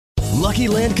Lucky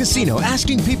Land Casino,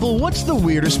 asking people, what's the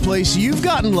weirdest place you've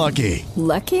gotten lucky?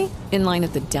 Lucky? In line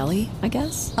at the deli, I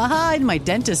guess? Aha, in my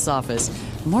dentist's office.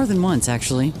 More than once,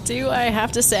 actually. Do I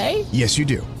have to say? Yes, you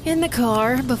do. In the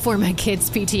car before my kids'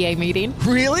 PTA meeting.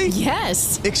 Really?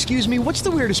 Yes. Excuse me, what's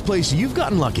the weirdest place you've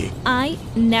gotten lucky? I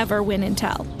never win and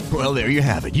tell. Well, there you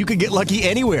have it. You can get lucky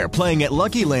anywhere, playing at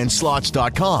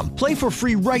LuckyLandSlots.com. Play for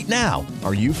free right now.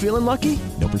 Are you feeling lucky?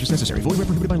 No purchase necessary. Void where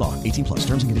prohibited by law. 18 plus.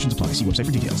 Terms and conditions apply. See website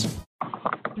for details.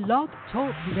 Blog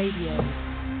Talk Radio.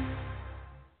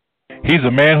 He's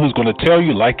a man who's going to tell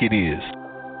you like it is.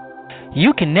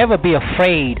 You can never be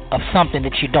afraid of something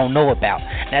that you don't know about.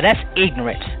 Now that's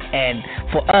ignorance, and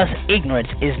for us, ignorance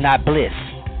is not bliss.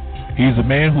 He's a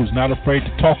man who's not afraid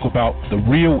to talk about the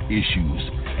real issues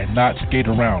and not skate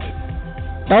around it.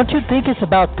 Don't you think it's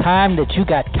about time that you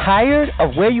got tired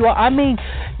of where you are? I mean,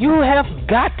 you have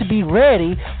got to be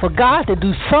ready for God to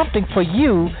do something for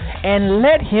you and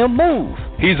let Him move.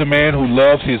 He's a man who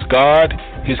loves his God,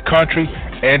 his country,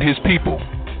 and his people.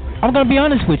 I'm going to be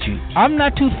honest with you. I'm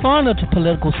not too fond of the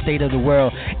political state of the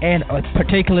world, and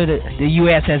particularly the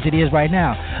U.S. as it is right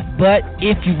now. But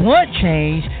if you want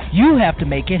change, you have to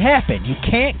make it happen. You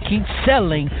can't keep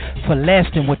settling for less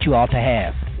than what you ought to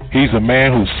have. He's a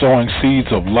man who's sowing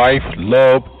seeds of life,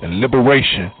 love, and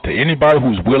liberation to anybody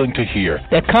who's willing to hear.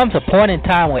 There comes a point in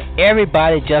time where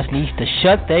everybody just needs to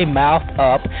shut their mouth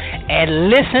up and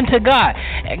listen to God.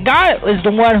 And God is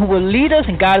the one who will lead us,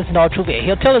 and God is in all truth.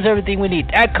 He'll tell us everything we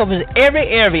need. That covers every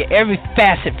area, every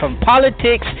facet, from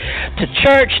politics to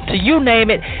church to you name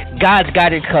it. God's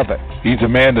got it covered. He's a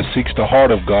man that seeks the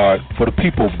heart of God for the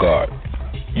people of God.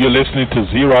 You're listening to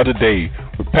Zero Today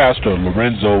with Pastor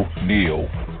Lorenzo Neal.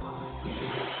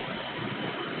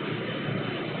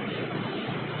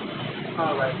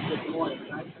 All right, good morning.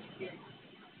 I can't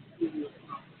give you a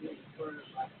word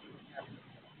like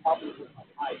probably with my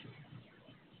wife.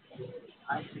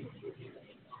 I think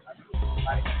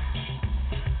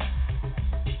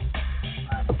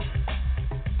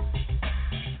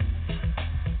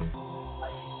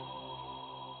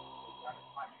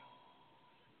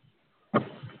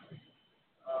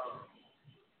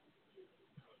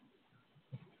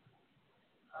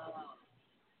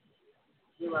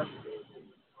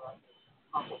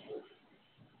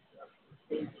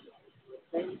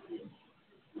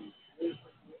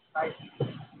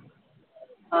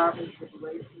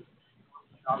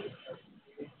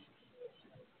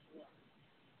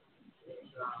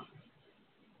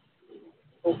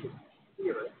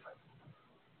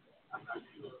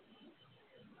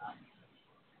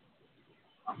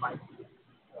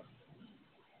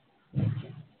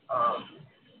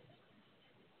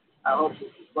I hope this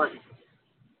is working.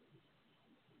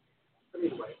 But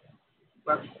anyway,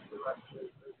 have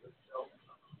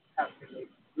to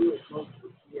do it mostly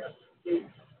here and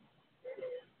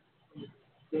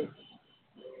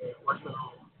working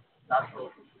on doctoral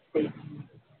safety,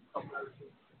 a couple other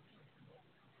things.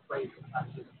 Great, I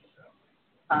just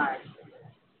time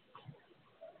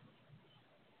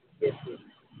get to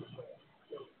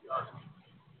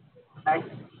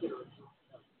actually consider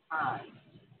time.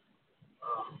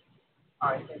 All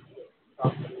right, thank you. I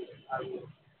will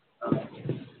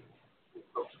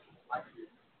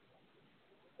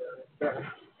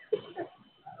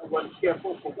I wasn't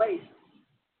careful for waste.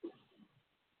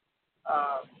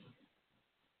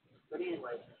 But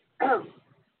anyway,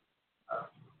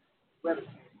 weather change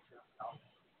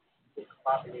is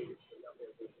populated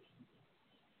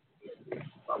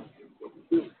what we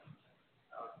do.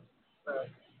 But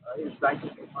it's like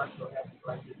this month, so it has to be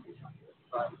like this month.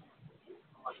 But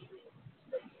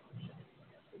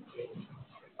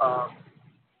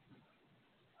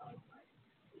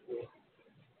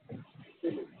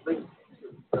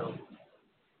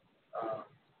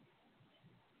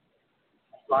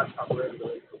Blog Talk Radio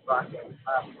is a broadcast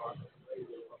live on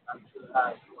radio. I'm not sure how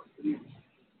you want to use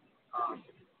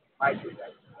Mike is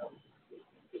actually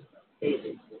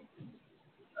David.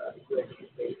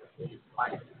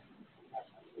 Mike.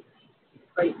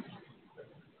 Crazy.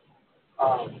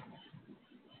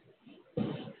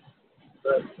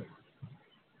 But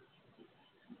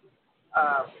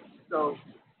so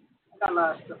I got a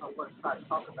lot of stuff I want to try to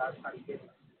talk about, try to get it.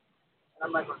 And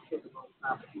I'm not going to take a long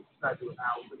time, but you can try to do an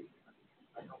hour, but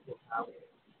I don't get an hour.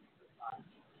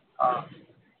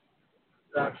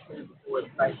 That's before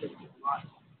it's like this month.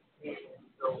 And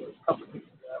so there's a couple of things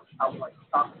that I want to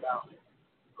talk about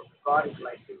regarding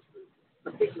like this,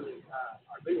 particularly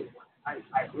I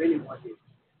really want to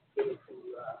get into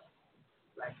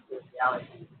like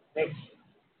spirituality next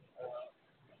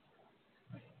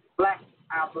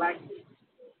our blackness,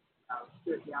 our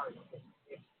spirituality next.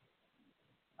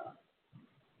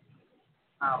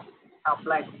 how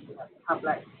black people have,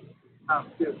 how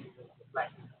spiritual black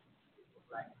people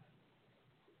black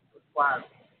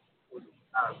requirement for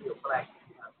real black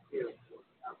people, how spiritual,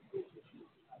 how spiritual,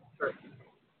 how church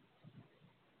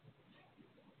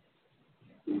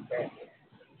feedback,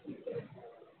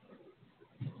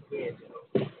 yeah,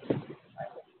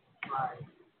 I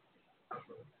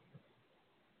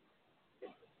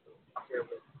there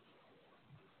with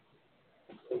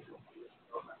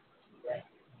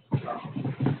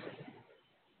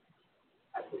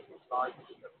I think it's large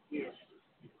years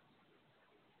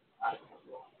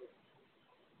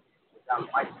without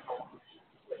microphone,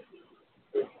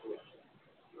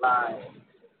 live,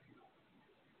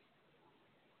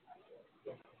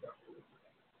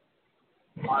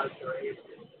 monitor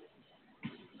everything.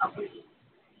 I mean,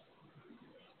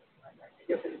 I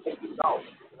guess anything you know,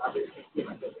 I really think you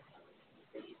know,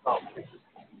 you know,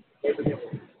 everything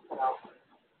will come out,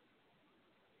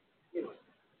 you know.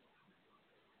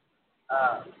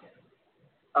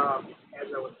 As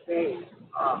I was saying,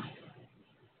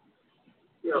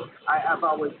 you know, I've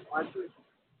always wondered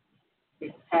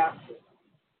if pastors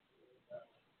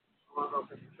growing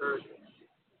up in the church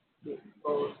being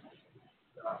exposed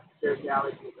to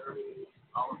spirituality early,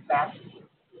 all facets.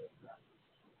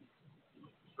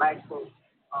 Black folks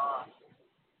are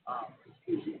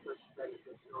few research studies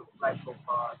that show black folks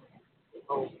are the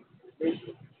most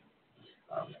religious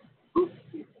group of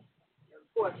people. And of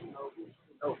course, you know, we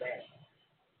know that.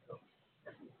 So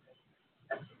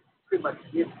that's pretty much the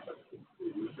given of the few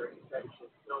research studies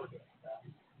that show that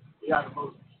we are the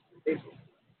most religious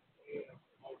and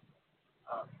most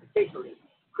particularly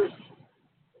Christian.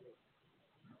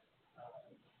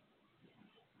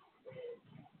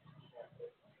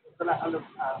 But I look,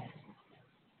 I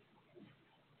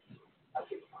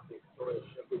think one big story is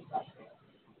a big back there.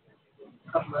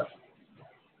 Couple of,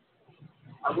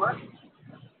 I work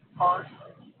hard,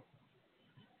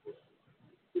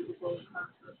 physical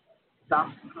concert,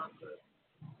 gospel concert,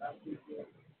 last weekend.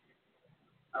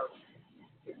 I was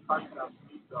in talking about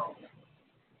Negro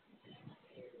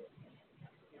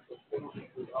and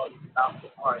with all these gospel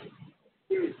artists.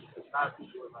 Seriously, a lot of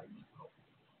people are like,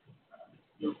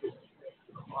 stupid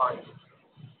artists,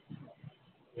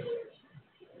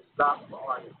 gospel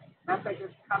artists. Matter of fact,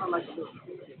 it's kind of like a little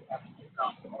community happening with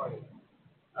gospel artists,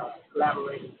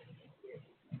 collaborating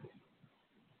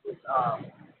with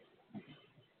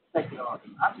secular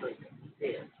artists. I think it's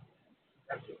fair.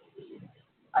 That's what it is.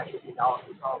 I think it's all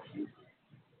music.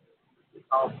 It's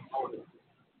all promoted.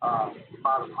 The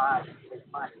bottom line is to make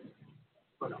money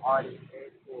for the artist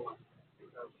and for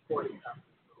the recording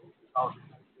company. So it's all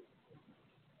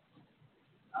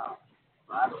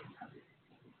I don't know.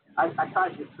 I try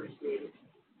to appreciate it,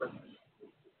 but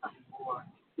it's becoming more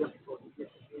difficult to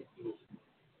get into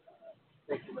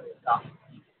secular gospel,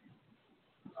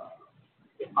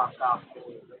 hip hop gospel,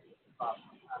 hip hop,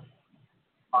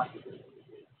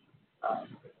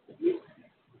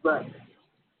 but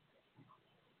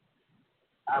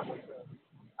I was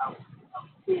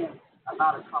seeing a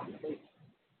lot of conversation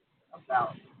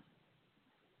about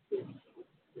this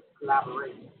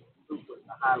collaboration group was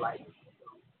the highlight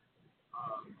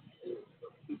the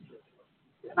feature.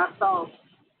 And I saw,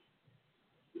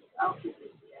 I don't think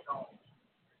it had on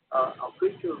a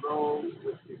preacher role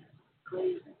with this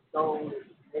crazy soul and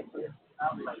necklace.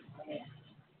 I was like, man,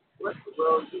 what the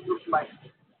world? You look like,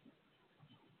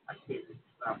 I can't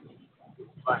describe it. It was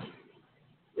funny.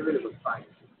 It really was funny.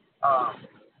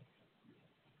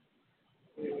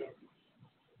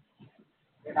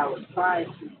 And I was trying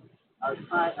not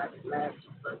to laugh,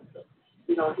 but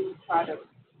you know, he was trying to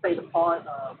play the part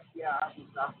of, yeah, I was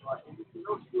not, and you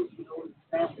know, his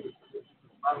family, his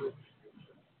mother,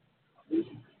 his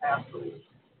pastor,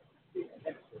 his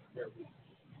minister,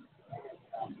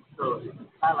 and so it's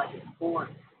kind of like it's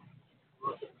foreign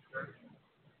look at the church.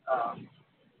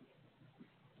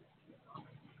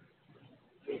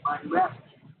 They might rap,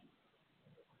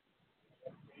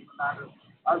 and a lot of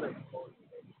other people.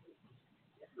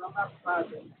 So I'm not surprised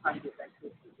that he's trying to get that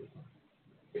good position.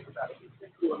 Think about it. He's been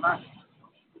through a lot.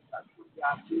 He's got 2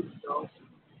 jobs years ago.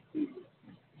 He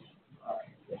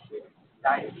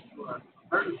indicted for a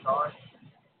murder charge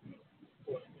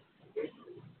for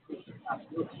basically pushing out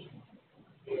guilty.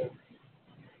 And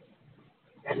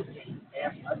that is being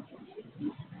asked us to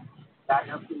got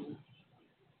up to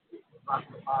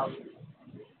Pastor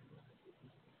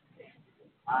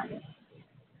Neal.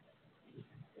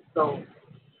 So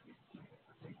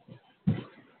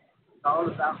it's all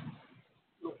about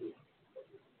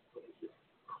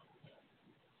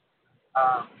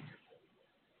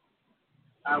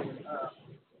I was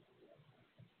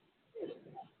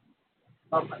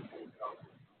love my thing,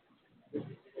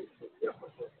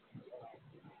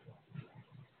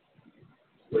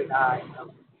 I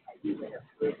usually have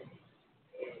split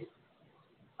and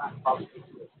my policy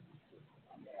is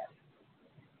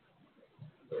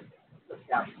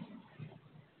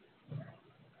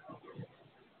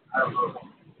I don't know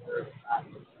if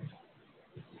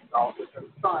it's all because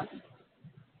it's fun.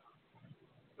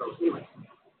 So anyway,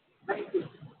 let me just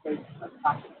take a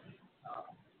topic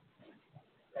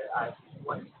that I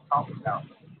want to talk about.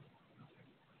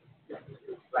 This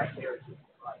is black heritage,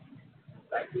 like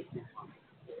black history.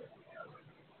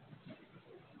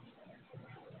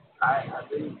 I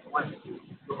really want to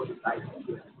explore this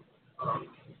idea of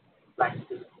black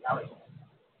spirituality.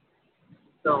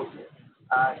 So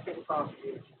I came across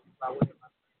this by way of my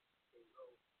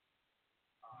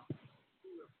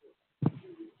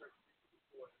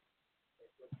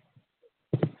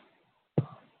friend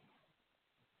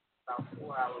about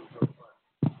 4 hours of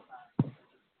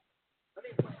but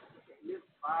anyway, okay, here's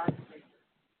five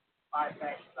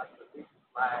facts like the big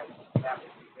five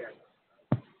African Americans.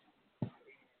 The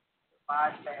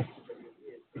five facts that it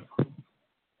is one,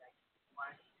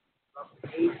 roughly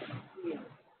 8 to 10,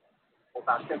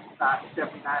 about 79%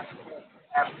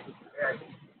 African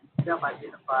Americans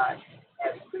self-identify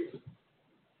as Christian,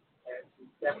 as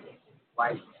 70%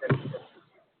 white, 77%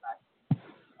 black.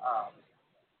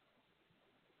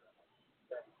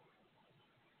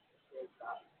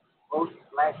 Most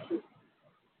black Christians,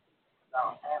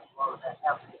 about half of all of that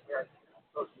African Americans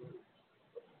associated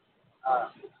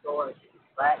historically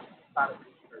black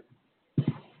Protestant churches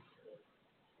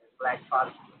and black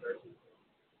Protestant churches,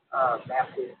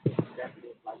 Baptist,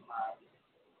 like mine,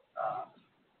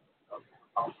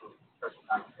 also Church of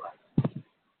God in Christ.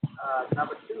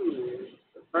 Number two is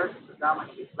the first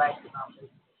predominantly black denomination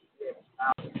is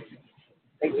now late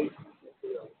 18th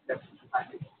until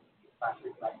 1700s by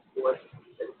like George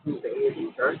that includes the AAD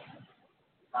Church.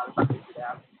 Now, if I pick it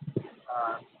out,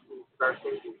 his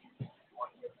birthday is on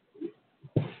next week.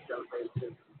 Celebrates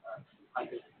his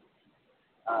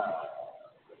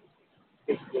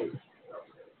 258,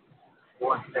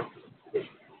 born 76,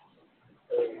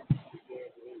 and began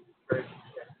the church in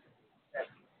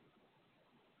 77.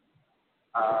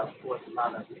 Towards a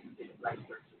lot of black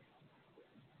churches.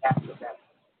 After that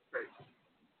church,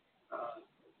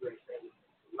 USA,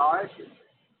 largest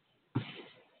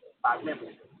by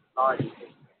members, largest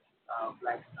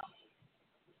black denomination.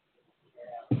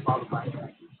 Followed by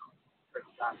that, Church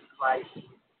of God in Christ,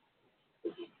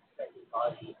 which is the second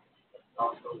largest, and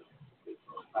also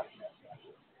by that.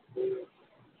 We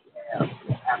have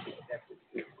African Baptist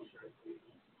Church,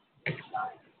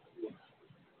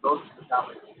 those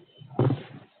predominantly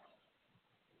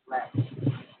black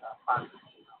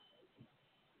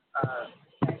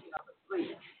number three,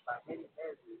 by many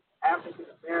measures, African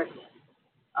Americans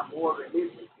are more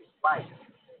religious than white.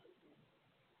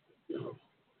 And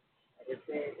it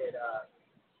said that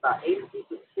about 82%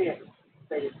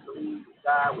 say they believe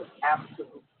God was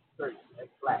absolute certain as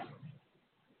black.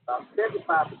 About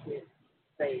 75%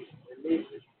 say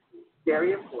religion is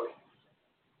very important,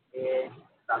 and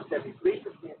about 73%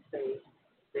 say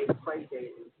they pray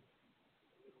daily,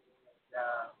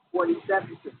 and 47%.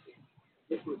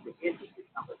 This was the interesting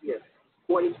number here.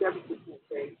 47%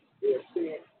 say they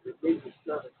attend religious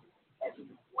services at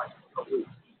least once a week.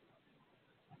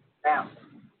 Now,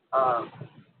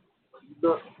 when you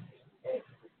look at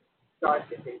the charts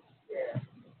that they share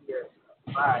here,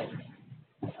 by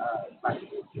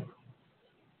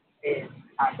and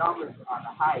our numbers are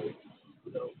the highest.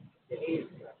 You know, the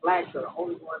blacks are the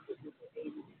only ones that do the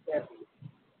 80s and 70s.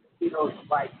 Latinos and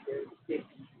whites, they're in the 50s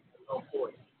and low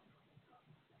 40s.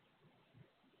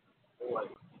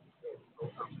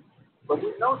 But we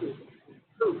know this is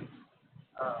true.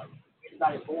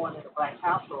 Anybody born in a black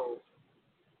household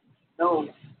knows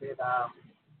that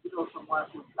someone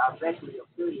who's directly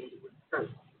affiliated with the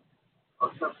church or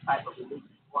some type of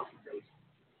religious organization.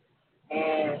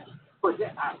 And for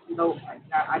that, I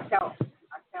count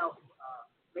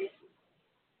Masons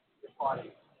as part of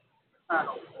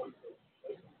fraternal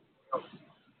organization,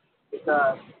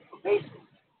 because for Masons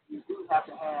you do have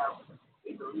to have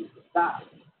a belief in God.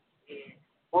 And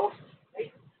most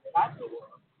Masons that I know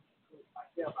of,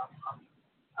 myself,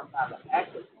 I'm not an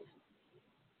active Mason.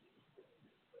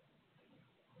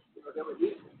 There were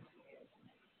these,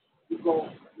 you look,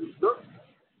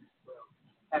 well,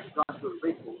 have gone through a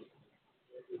ritual.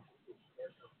 There's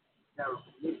a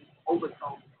religious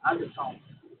overtone, undertone,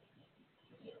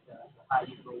 how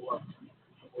you grow up,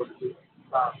 or to be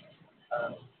from,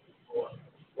 or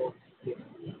get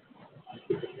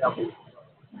the devil,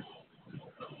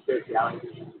 spirituality,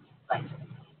 like.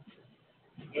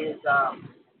 And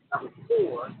number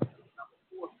four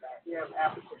fact, there are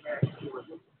African Americans who are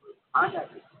looking for money.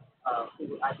 who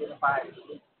identify as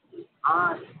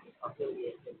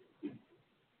unaffiliated.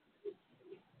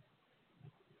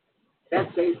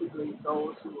 That's basically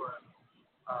those who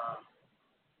uh,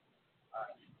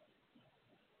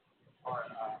 are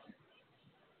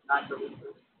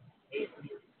non-believers,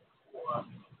 atheists, or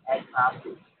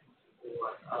agnostics, or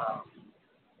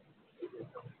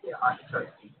they're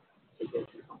unchurched. They just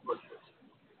don't go to church.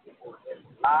 There's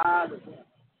a lot of them.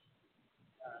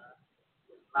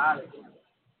 There's a lot of them.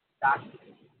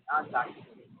 Documented,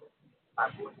 non-documented, not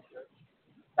going to church.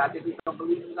 Not that they don't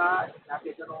believe in God. Not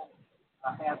that they don't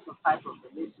have some type of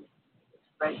religious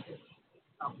expression,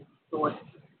 some sort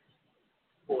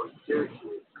for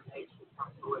spiritual connection,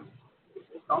 some sort. They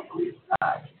just don't believe in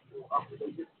God. Or they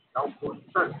just don't go to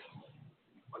church.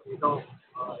 Or they don't,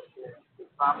 they're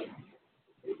Islamic.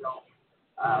 They don't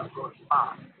go to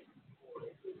mosque. Or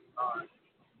they are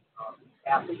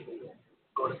Catholic. They don't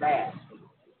go to mass.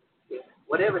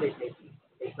 Whatever they do,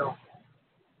 they don't.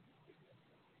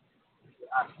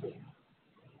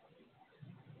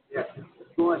 There's a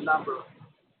growing number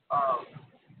of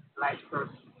black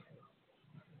persons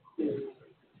who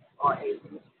are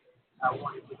atheists. I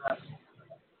want to give us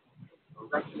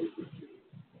recognition to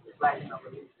the black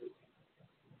community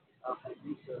of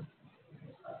Abusa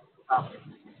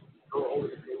or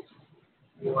organizations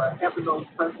who are helping those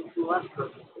persons who are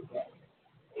struggling with that.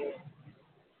 And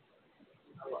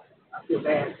I feel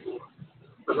bad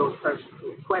for those persons who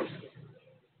question.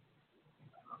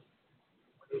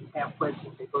 When they have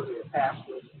questions, they go to their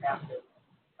pastor, and the pastor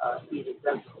either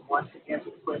doesn't want to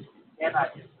answer the question, cannot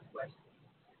answer the question,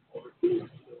 or refuses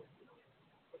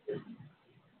to.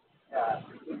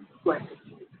 The question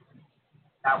is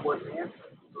not worth the answer.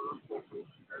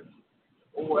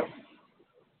 Or a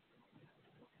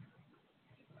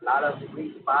lot of them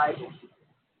read the Bible.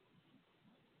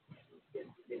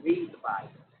 They read the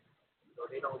Bible. So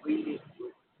they don't read it.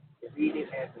 They read it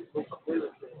as a book of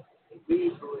literature. They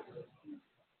read through it as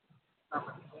some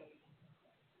of the things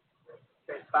that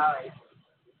transpire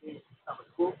within some of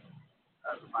the books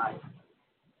of the Bible.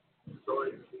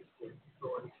 Stories of Jesus,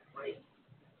 stories of race,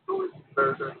 stories of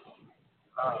burger,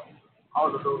 all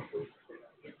of those things that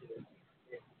are in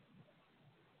there.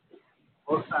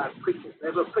 Most times preachers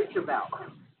never preach about.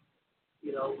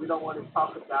 You know, we don't want to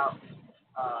talk about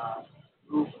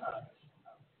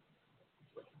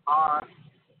our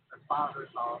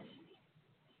father-in-law,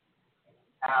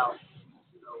 how,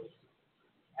 you know,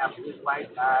 after his wife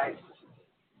died,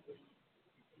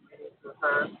 to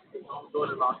her, his own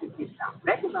daughter-in-law, he gets now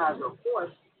recognized, of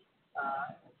course,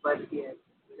 but again,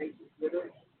 relations with her,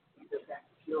 he just had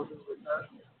children with her,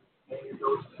 and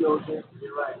those children,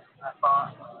 you're right, I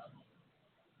thought,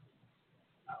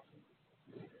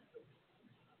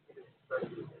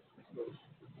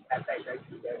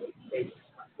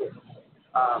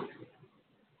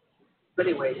 but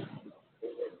anyway,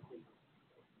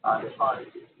 the father is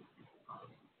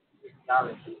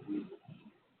knowledge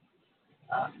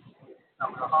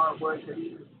some of the hard words that he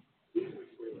was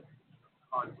with,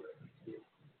 hard words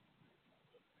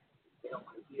they don't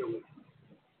want to deal with.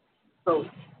 So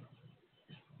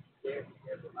there's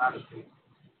a lot of things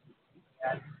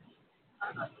that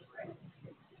I'm not saying.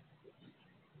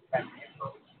 That's info.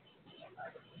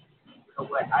 You know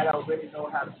what? I don't really know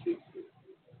how to speak to it.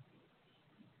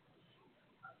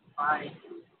 I'm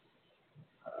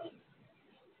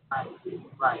trying to do it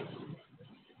right.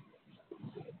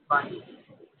 Trying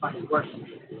to work with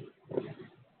it.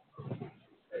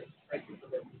 Thank you for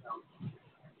letting me know.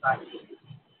 Trying to do it.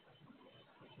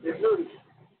 There's really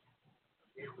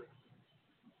deal with.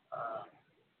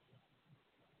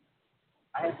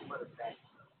 I have some other facts.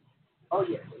 Oh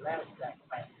yes, the last fact,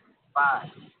 5,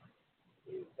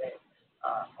 is that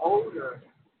older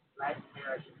Black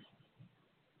Americans,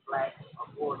 Blacks are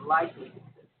more likely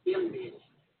affiliated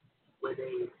with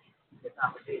a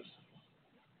denomination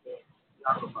than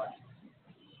younger Blacks.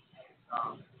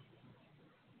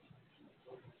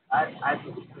 And I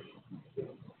think it's pretty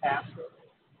pastor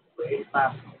where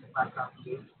 85% of my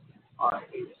congregation are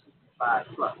age 65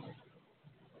 plus.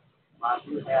 I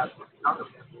do have some younger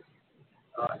members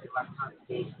in my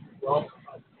congregation. Well,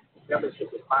 membership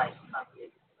in my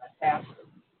congregation, my pastor,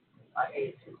 my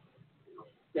age is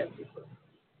 70 plus.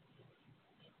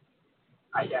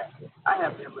 I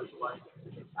have members who are in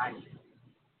the 90s.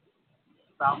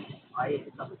 Some are able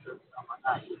to come to church, some are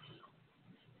not able to.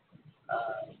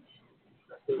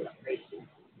 They are faithful.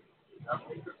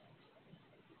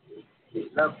 They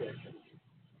love their church.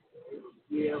 They will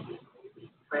give, they will be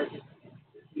present,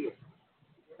 they give.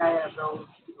 And I have those,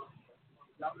 you know, on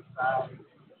the other side,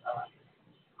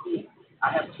 I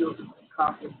have children who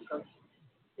come just because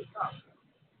they come.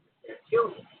 their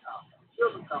children come.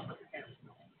 Children come with parents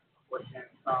what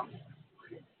parents come.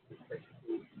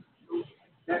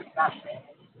 That's not bad.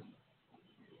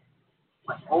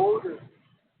 But older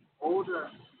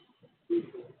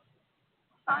people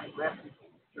find refuge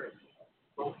in the church,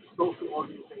 both social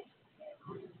organizations and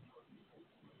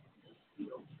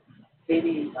they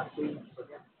need a thing for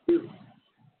them to do.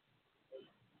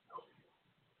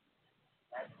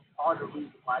 That's part of the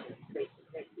reason why they stay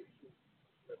connected to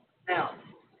the town.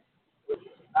 With the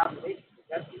denomination,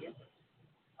 that's the interest.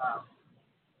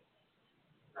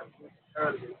 Like I mentioned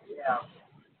earlier, we have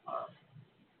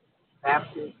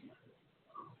Baptist,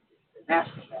 the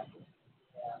National Baptist, we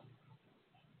have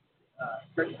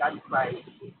Church of God in Christ,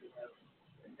 we have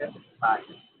the Methodist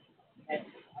Body, and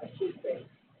I should say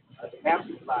the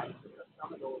Baptist Body, because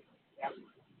some of those Baptist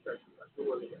churches are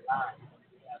dually aligned.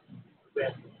 We have the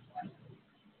rest of the Baptist,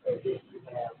 and then we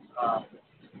have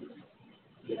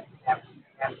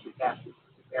Baptist,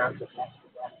 American National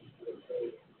Baptist,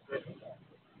 USA, Christian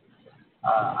Baptist.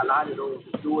 A lot of those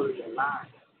are dually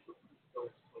aligned. Those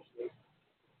associations.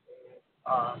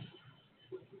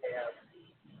 We have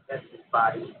Methodist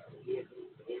Body, the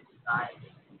design,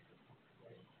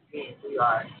 and we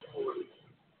are totally,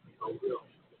 real.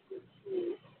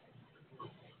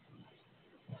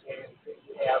 And then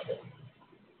you have the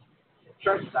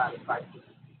church side of Christ,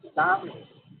 the dominant,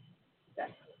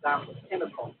 that's the dominant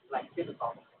Pentecost, like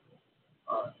Pentecost.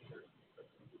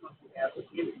 You have the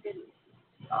independent,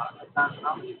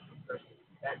 non-denominational churches.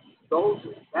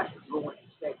 That's the growing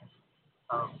segment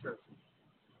of churches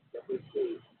that we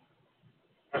see.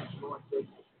 That's the growing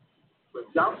segment with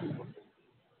young people.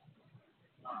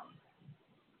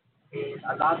 And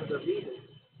a lot of the leaders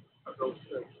of those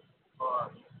churches are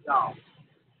young.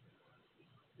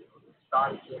 They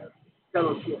started their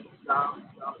fellowship young,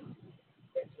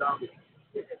 as young as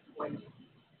in their 20s,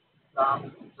 young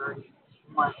in 30s,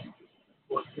 20s.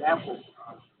 For example,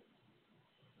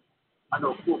 I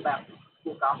know Full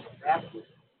Gospel Baptist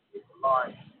is a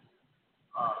large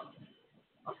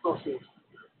association.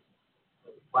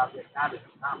 While they're not a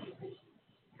denomination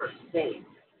per se,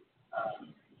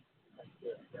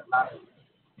 there are a lot of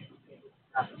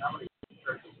denomination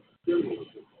churches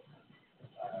affiliated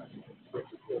with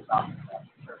the Full Gospel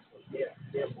Baptist Church. So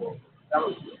they're more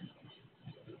fellowship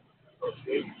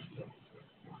associations.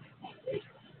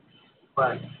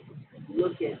 But if you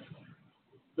look at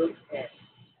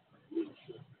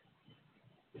leadership,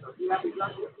 you have a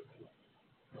young people.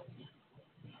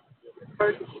 The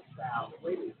liturgical style, the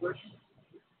way they worship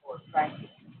or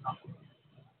practice something,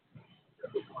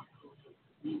 they're going to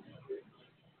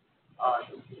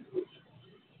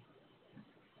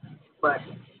but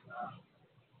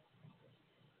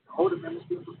the older members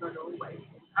people turn their own way.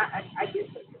 I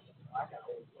get that. I got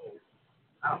old souls.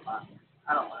 I don't mind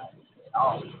at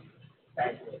all. In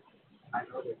fact, I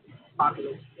know that the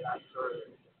population that I serve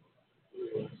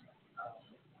is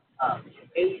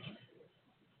age.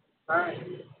 I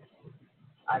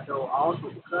know also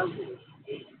because of the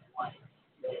age one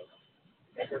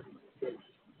that doesn't mean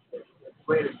that the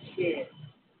greater chance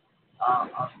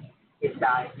of it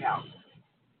dying out.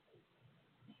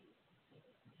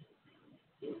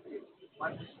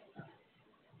 One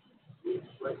is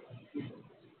what is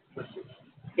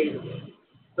capable of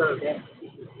serve that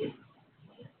particular age.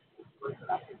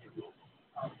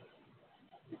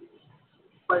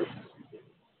 But the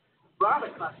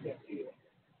broader concept here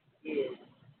is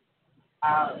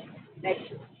our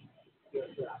connection with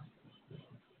God.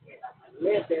 And I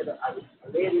led into that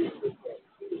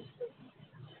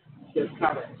just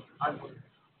kind of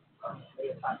lay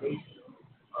a foundation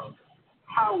of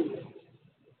how we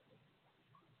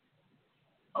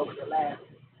over the last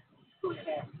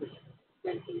 2.5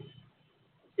 centuries,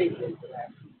 particularly the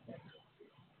last 2 centuries,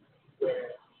 where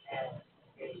as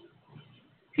a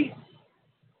people,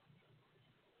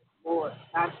 more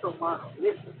not so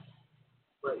monolithic,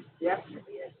 but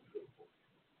definitely as a people,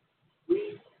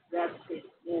 we gravitate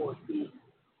more to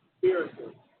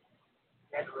spiritual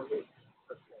than religious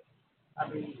per se. I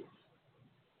mean,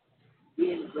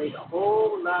 we integrate a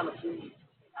whole lot of things in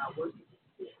our worship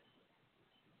experience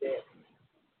that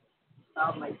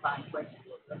sound like fine questions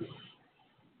or other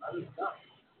stuff.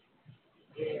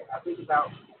 Yeah, I think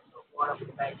about going up in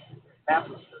the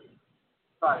Baptist church,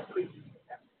 started preaching in the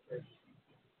Baptist church.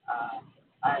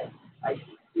 I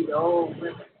see the old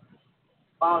women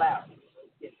fall out,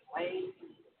 get flamed,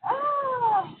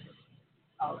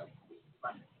 all that.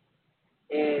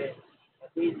 And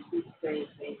we do the same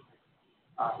thing.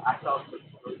 I saw some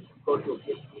go to a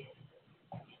big meeting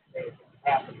and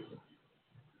happening.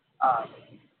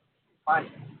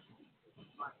 Funny,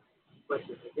 but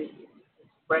the religious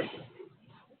expression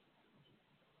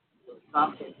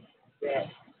something that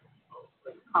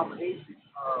was a combination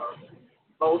of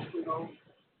emotional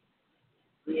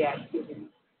reactivity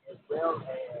as well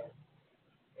as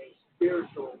a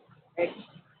spiritual connection.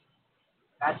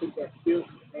 And I think that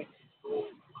spiritual connection goes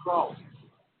across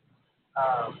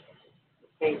the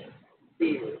faith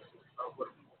fears of what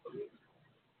people believe.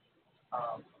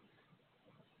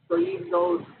 So even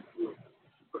those who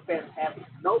profess having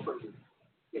no belief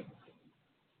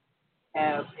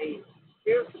have a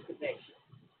spiritual connection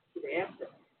to the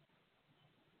ancestors.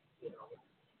 You know,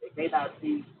 they may not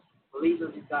be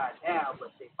believers in God now,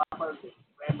 but their mamas, their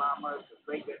grandmamas, their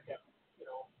great grandparents, you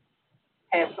know,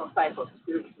 have some type of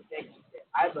spiritual connection that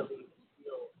I believe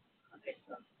still connects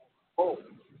us as a whole,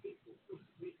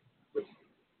 which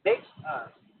makes us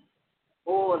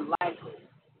more likely,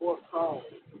 more prone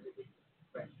to religious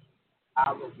expression.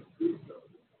 How will we do so?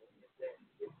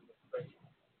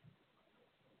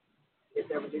 If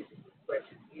their religious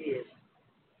expression is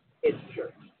in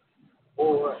church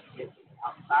or if it's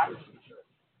outside of the church.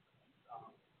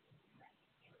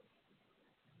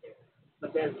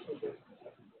 But there's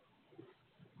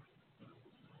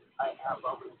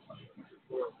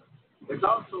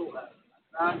also a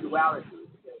non-duality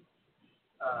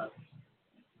that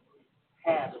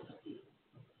have in speech.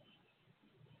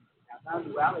 Now,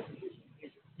 non-duality is an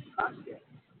interesting concept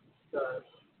because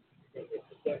it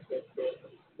suggests that there's a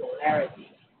similarity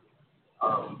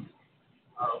of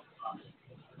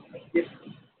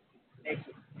different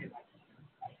connections. And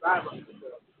I drive up to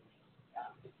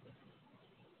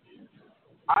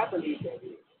I believe that it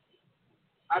is.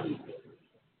 I believe that it is.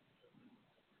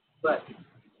 But,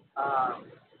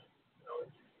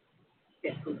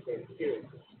 can't prove that it is.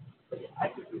 But I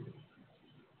believe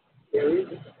there is a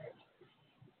connection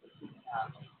between our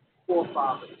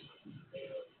forefathers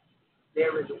and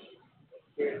their religion,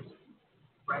 their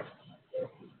expression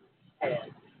that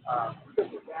has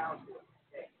trickled down to us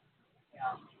today.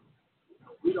 Now,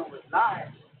 we don't rely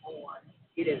on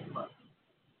it as much.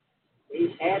 They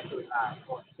had to rely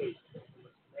on faith.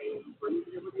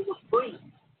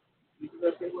 Even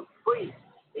if they were free,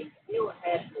 they still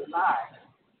had to rely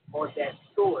on that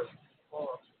source of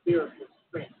spiritual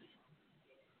strength.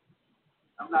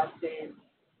 I'm not saying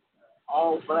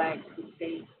all blacks who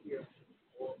came here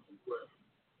or who were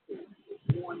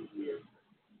born here,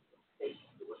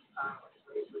 there was time of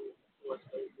slavery, before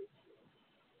slavery.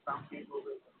 Some came over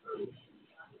in the early.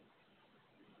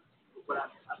 But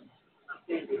I'm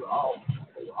saying they were all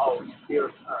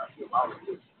spiritual. They were all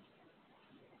religious.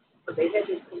 But they had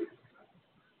this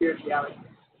spirituality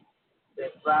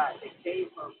that they came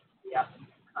from the African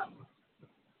continent.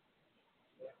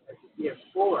 As a gift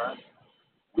for us,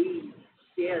 we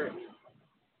share it.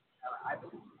 I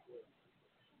believe we do.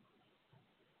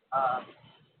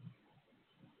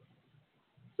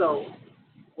 So,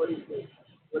 what is the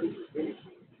really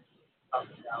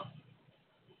talking about?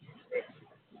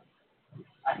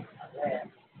 I laugh.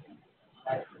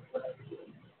 That's what I do.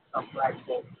 Some black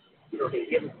folks, they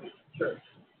imitate the church.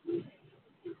 The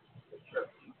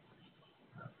church.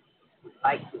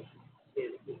 Like this.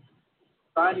 It's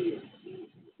funny and easy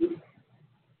to do.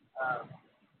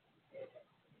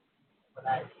 When I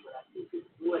see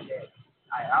people doing that,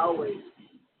 I always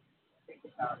think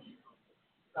about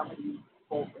some of these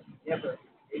folks that they have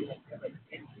never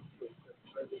entered to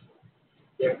church.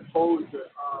 Their exposure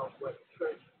of what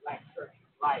black church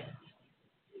is like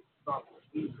is from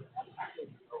the music. I think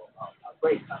a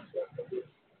great concept of this,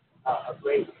 a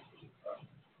great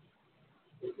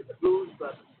the blues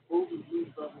brothers, blues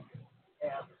brothers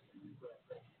have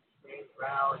James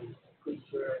Brown and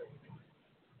preacher and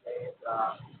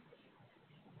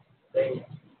they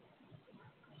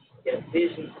get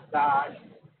visions of God.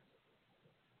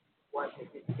 Once they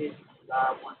get visions of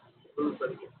God, once the blues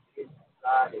brothers get visions of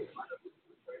God, they want to be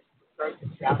the church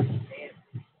is challenging man.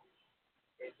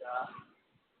 And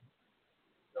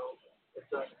so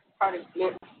it's a turning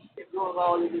flip. They're doing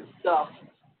all of this stuff.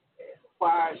 And the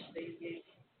choir singing,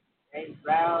 James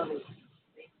Brown is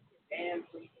singing and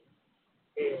dancing.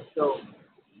 And so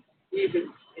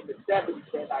even in the 70s,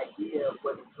 that idea of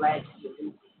what the black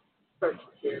religious church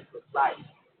church was like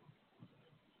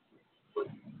was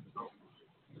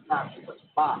not so much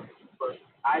box, but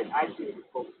I see it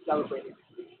folks celebrating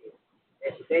this year.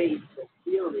 And today, the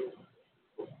feel is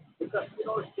because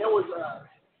there was a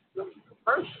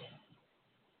commercial.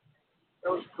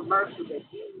 There was a commercial that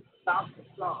used stopped the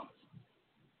song,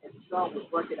 and the song was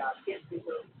working out. I can't think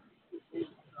of the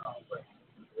song, but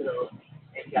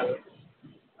and got it.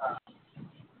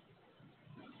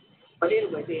 But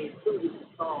anyway, they included the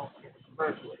song in the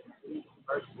commercial. The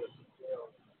commercial was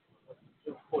still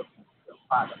important, still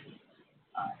product,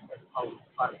 as a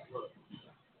product was.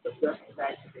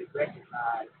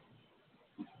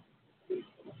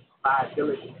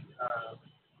 liability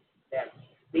that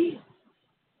leads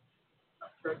a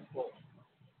church folk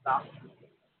doctrine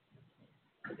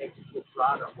connected to a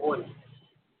broader audience,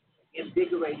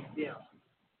 invigorating them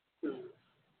to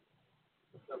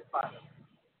the product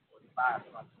or the buyer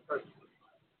from the person.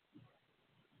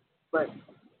 But,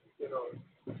 you know,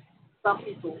 some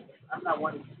people, I'm not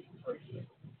one of these persons,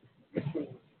 who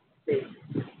say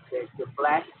that the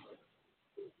black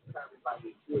is determined by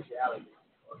the spirituality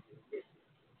or the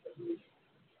religion.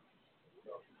 You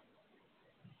know,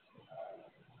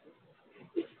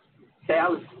 it's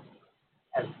challenging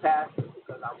as a pastor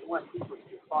because I want people to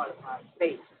be part of my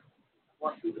faith. I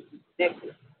want people to be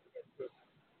connected.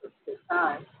 At the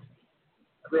time,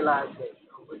 I realized that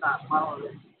we're not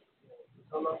monolithic. We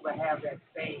no longer have that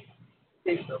same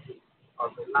sense of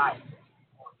reliance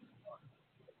on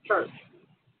the church.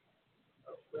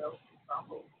 Well, some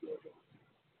folks feel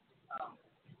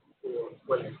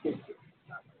for the system,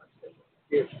 not so much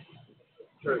the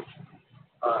church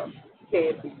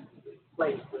can be a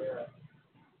place where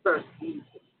church needs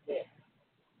to be met.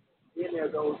 Then there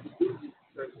are those who do use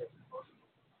the church as a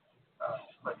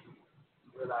but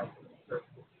realize that the church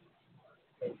is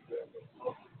a place where there's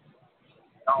most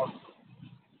and also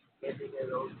and then there are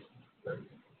those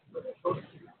churches where they're supposed to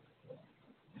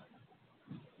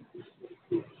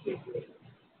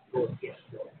go against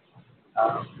that.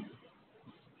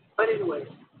 But anyway,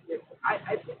 I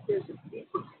think there's a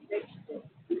deeper connection that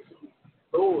needs to be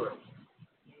explored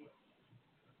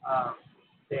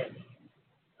that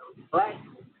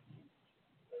blackness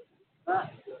not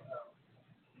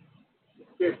the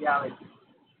spirituality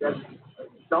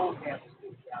don't have the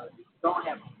spirituality, don't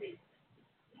have the faith,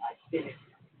 identity.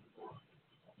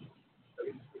 So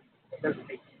it doesn't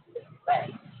make sense to black.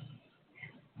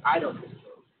 I don't think so.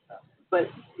 But,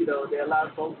 you know, there are a lot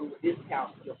of folks who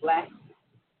discount the black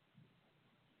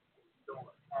don't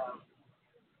have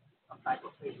some type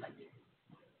of faith like this.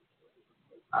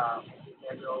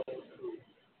 And those who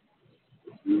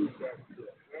use that to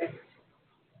address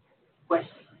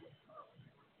questions of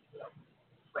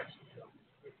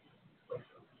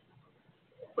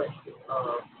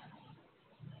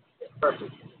the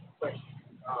purpose, question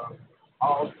of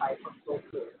all type of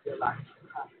social and theological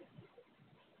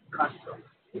constructs.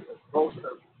 Because most of the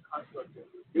constructs that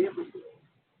we deal with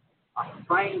are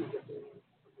framed within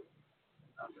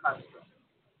constructs,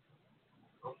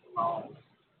 social laws,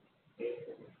 and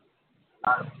a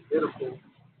lot of political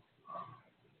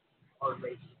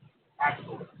motivation,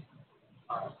 actual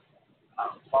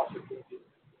falsification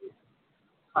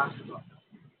constructs.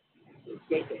 The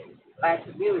black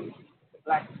community,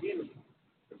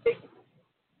 particularly.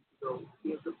 So,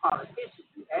 if the politician,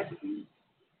 you have to be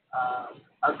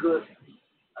a good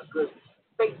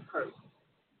faith person.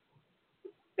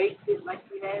 Faith is like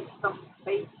we had some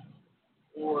faith,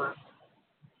 or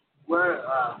we're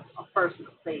a person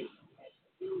of faith. And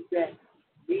use that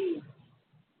means,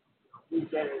 use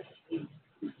that as a means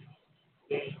to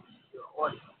gain your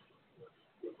audience,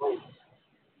 your votes.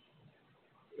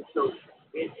 And so,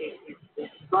 it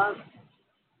runs,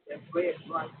 that thread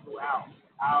runs throughout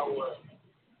our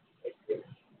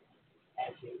existence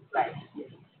as a black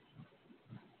community.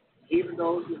 Even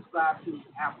those who ascribe to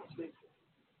afrocentric,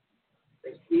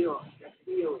 they're still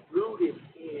rooted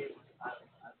in a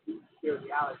deep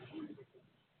spirituality, rooted in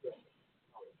the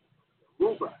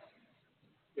Ruba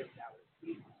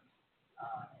spirituality,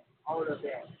 all of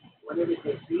that, whatever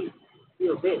they see,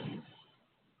 still there.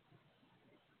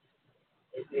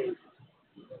 It is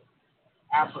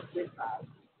afrocentric,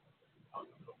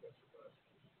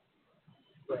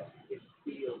 but it's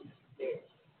still there.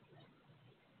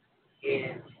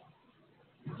 And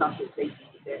something they do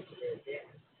that to their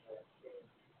advantage.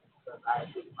 Because I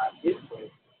think this way,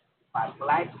 my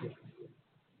blackness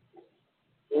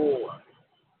or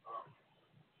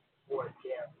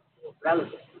they're more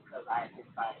relevant because I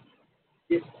identify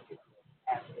this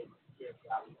as a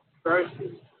spirituality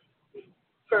versus the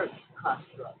church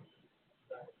construct.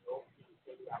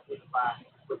 They identify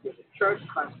within the church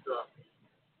construct,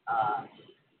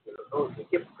 those are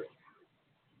hypocrites.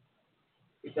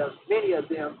 Because many of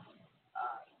them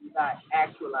do not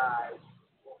actualize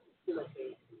or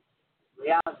facilitate the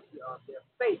reality of their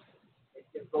faith. They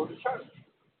just go to church.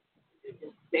 They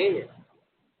just stay there.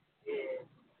 And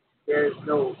there's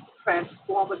no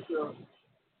transformative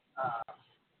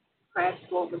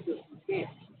event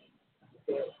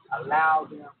that allow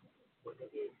them for the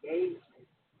engagement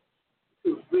to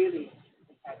really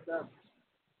impact others.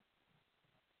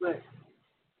 But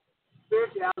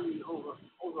spirituality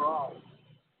overall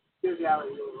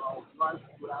runs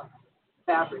throughout the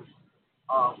fabric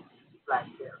of black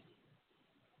character.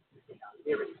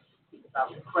 Lyrics,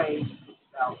 about the craze,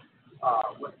 about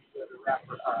what the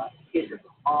rapper Kendrick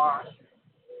Lamar.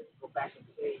 Go back in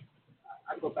the day.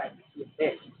 I go back to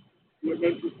DMX.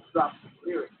 DMX used to drop some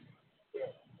lyrics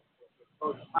that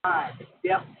blow the mind, the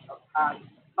depth of how he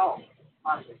talk. A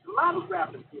lot of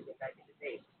rappers did that back in the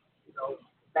day. You know,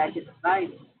 back in the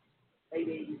 90s, late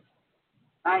 80s,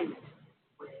 90s,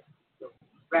 when the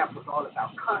rap was all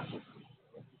about consciousness,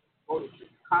 voted to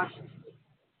consciousness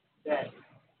that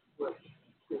was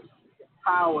to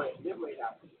empower and liberate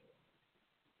our people.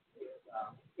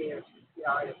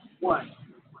 KRS-One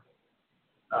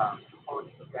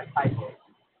components of that type of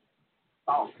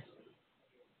thought,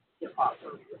 hip hop,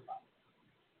 early hip hop.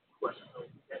 Of course,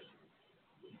 that's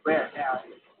rare now.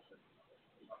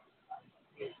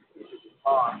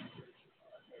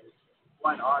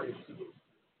 One artist who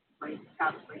brings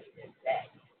kind of brings it back,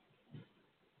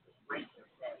 brings it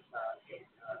back, and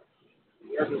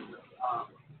the other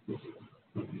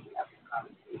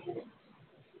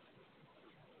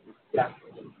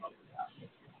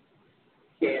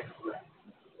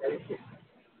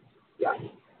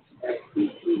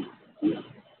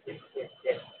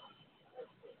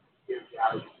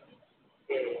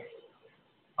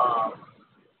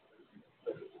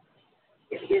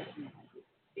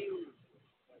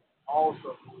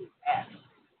also who is asked.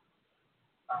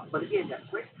 But again, that's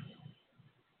great.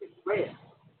 It's rare.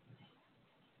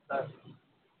 But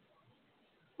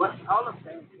what all I'm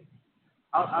saying is,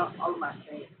 all I'm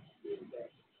saying is that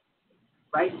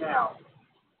right now,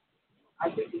 I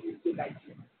think it is good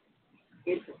idea.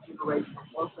 Intergenerational,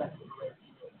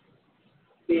 multi-generational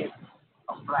experience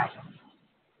of blackness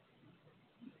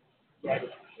that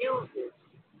infuses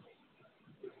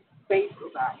the faith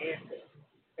of our ancestors,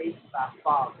 faith of our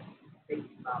fathers, faith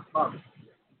of our mothers.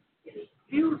 It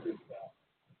infuses that.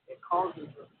 It causes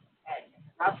us to act,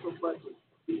 not so much as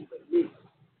being religious,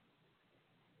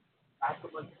 not so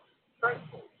much as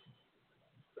churchful,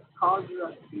 but causes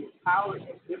us to be empowered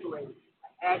and liberated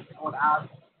to act on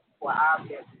for our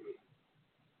destiny.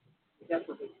 And that's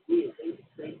what they did.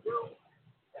 They knew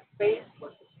that faith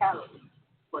was the catalyst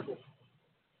for them.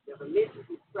 The religious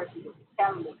expression was the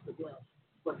catalyst for them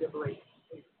for liberation.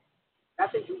 I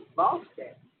think we've lost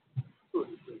that to a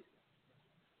degree,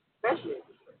 especially as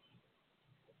a church,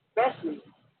 especially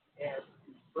as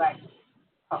black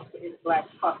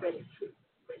prophetic truth.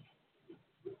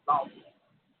 We've lost that.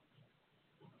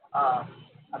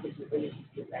 I think we really need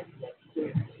to get back to that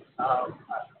experience of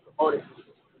promoting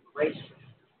liberation,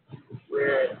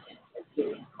 where as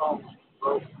James Combs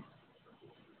wrote,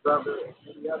 brother and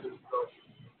many others wrote,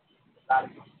 a lot of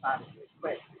people trying to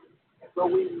express. And so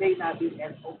we may not be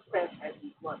as oppressed as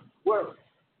we once were.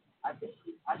 I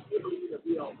still believe that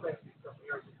we are oppressed in some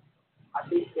areas. I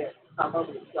think that some of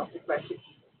it is self-oppression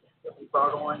that we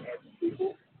brought on as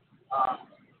people. I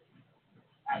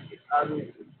think others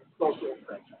is social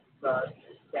oppression.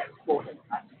 That's important.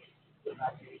 I think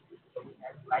so we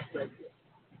have black prejudice.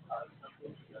 Some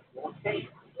things just won't change.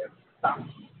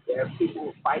 There are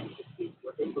people fighting to keep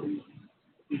what they believe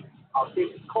to be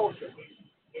authentic culture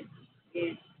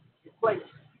in place.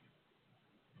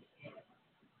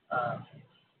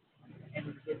 And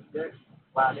it's good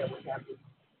while that we have this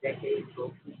decades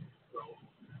ago,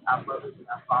 our mothers and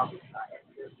our fathers and our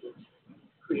ancestors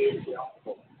created their own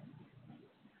culture.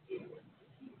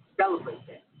 Celebrate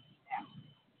that now.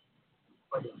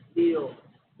 But it's still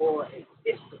more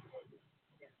existent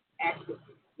than active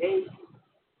engagement,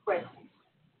 presence.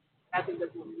 I think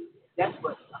that's what we need. That's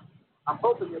what I'm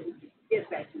hoping that we can get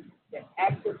back to, that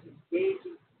active,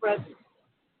 engaging presence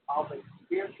of a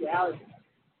spirituality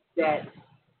that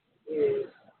is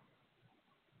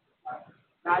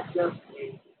not just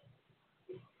a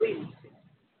fleeting thing,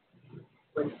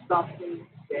 but it's something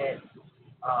that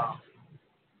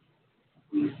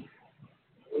we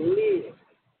live,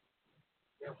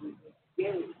 that we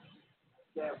engage,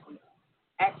 that we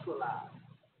actualize,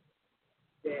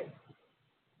 that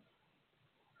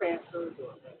transfers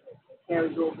or that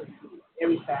carries over to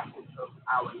every facet of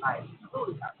our life,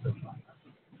 including our church life.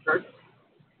 Church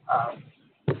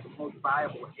is the most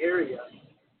viable area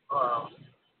of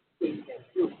things that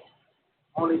do.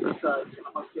 Only because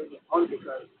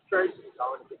church has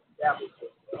already been established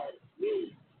and has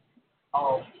means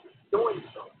of doing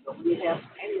so. So we have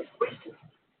any preachers.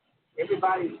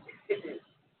 Everybody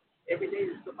every day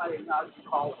there's somebody not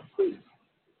called a priest.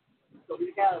 So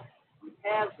we have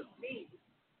the means.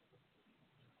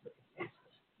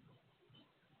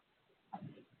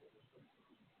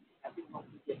 I think when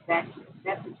we get back to the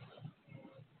message,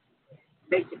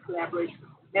 make the collaboration of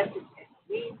the message and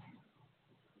means,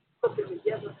 put them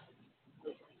together,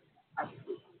 I think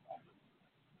we can.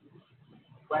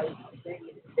 Right? I'm saying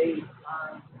it they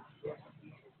learn that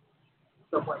it's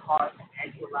somewhat hard to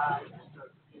actualize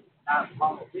because it's not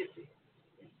monolithic.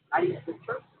 Not even the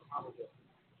church is monolithic.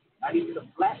 Not even the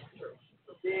black church.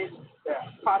 But then the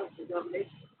Protestant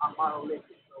denominations are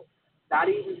monolithic. So not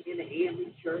even in the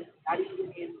AME church, not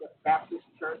even in the Baptist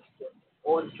church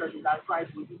or the Church of God in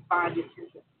Christ, will you find this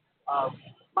system of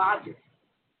margin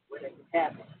where they can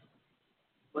happen.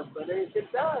 But if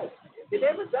it does, if it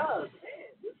ever does, man,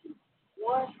 this is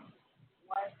one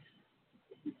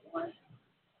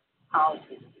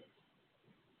powerful.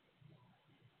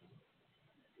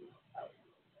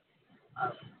 I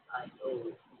know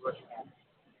what's happening.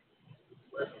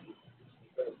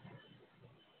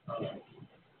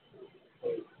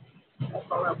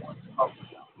 That's all I want to talk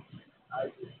about. I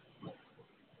just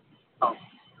talk.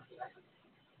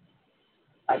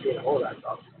 I did a whole lot of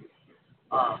talking.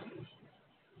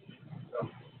 So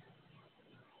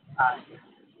I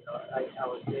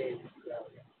was saying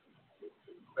it's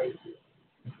crazy.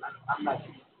 I'm not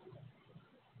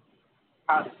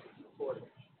proud of supporting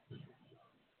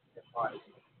as far as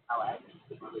how I actually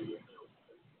see my radio.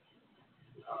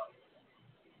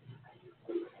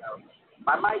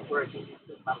 My mic working.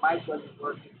 My mic wasn't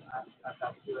working. I'm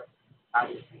not sure how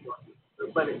it's doing.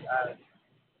 But it's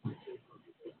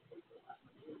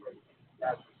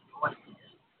that's one.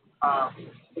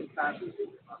 Sometimes we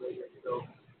visit my radio show.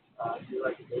 Do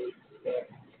like today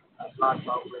at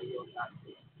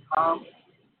blogtalkradio.com.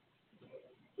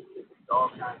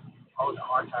 All the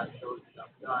archive shows that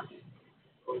I've done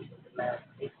over the last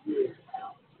 8 years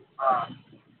now.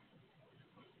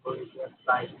 Go to the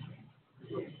website.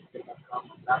 I'm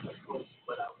not the coach,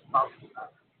 but I was talking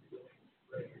about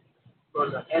for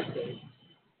the essay.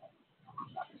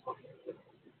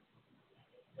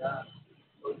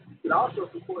 So you can also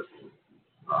support me.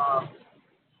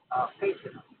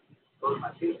 Patreon. Go to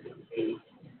my Patreon page.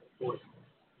 Support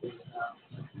me.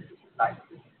 Like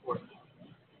support me.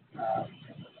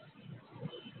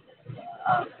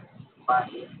 Find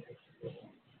me.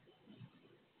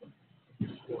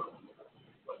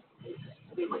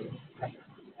 Anyway,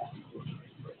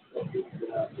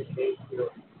 it takes your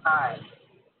time.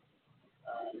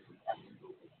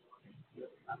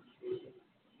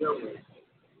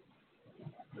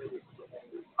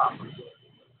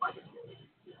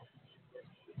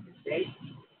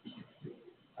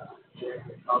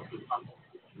 .com.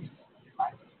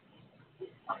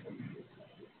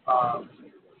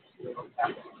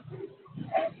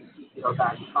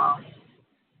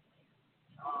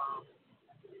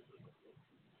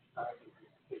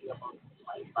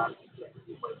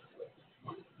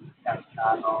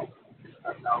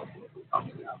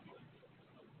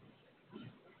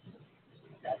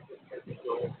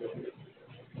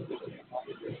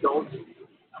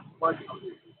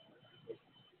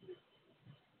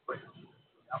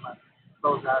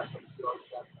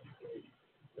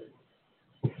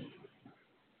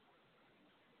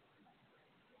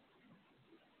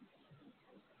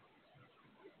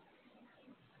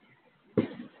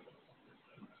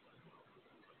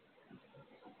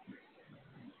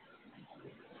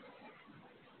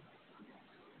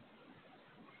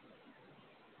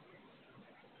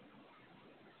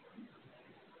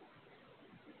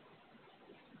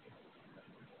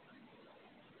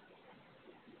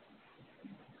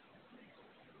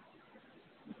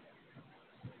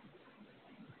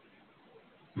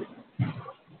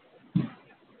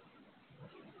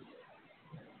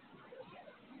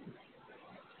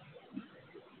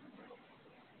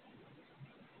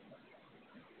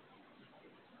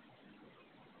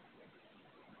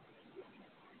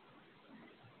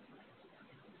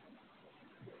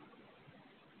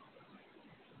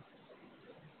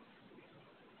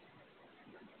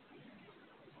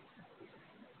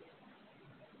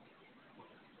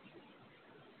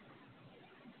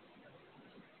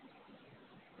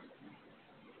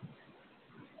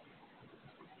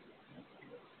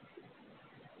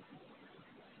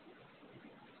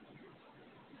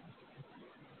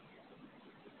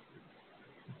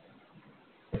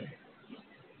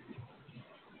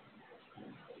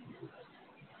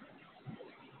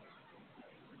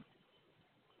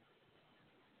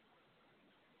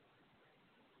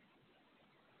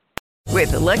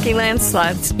 With the Lucky Land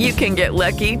Slots, you can get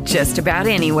lucky just about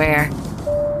anywhere.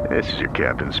 This is your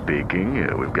captain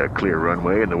speaking. We've got clear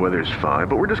runway and the weather's fine,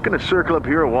 but we're just going to circle up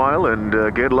here a while and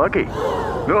get lucky.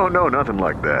 No, nothing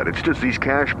like that. It's just these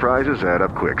cash prizes add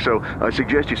up quick. So I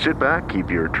suggest you sit back, keep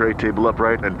your tray table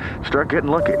upright, and start getting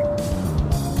lucky.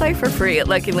 Play for free at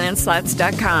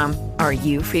LuckyLandSlots.com. Are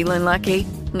you feeling lucky?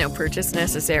 No purchase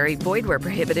necessary. Void where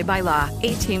prohibited by law.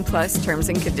 18+ terms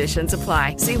and conditions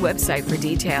apply. See website for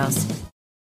details.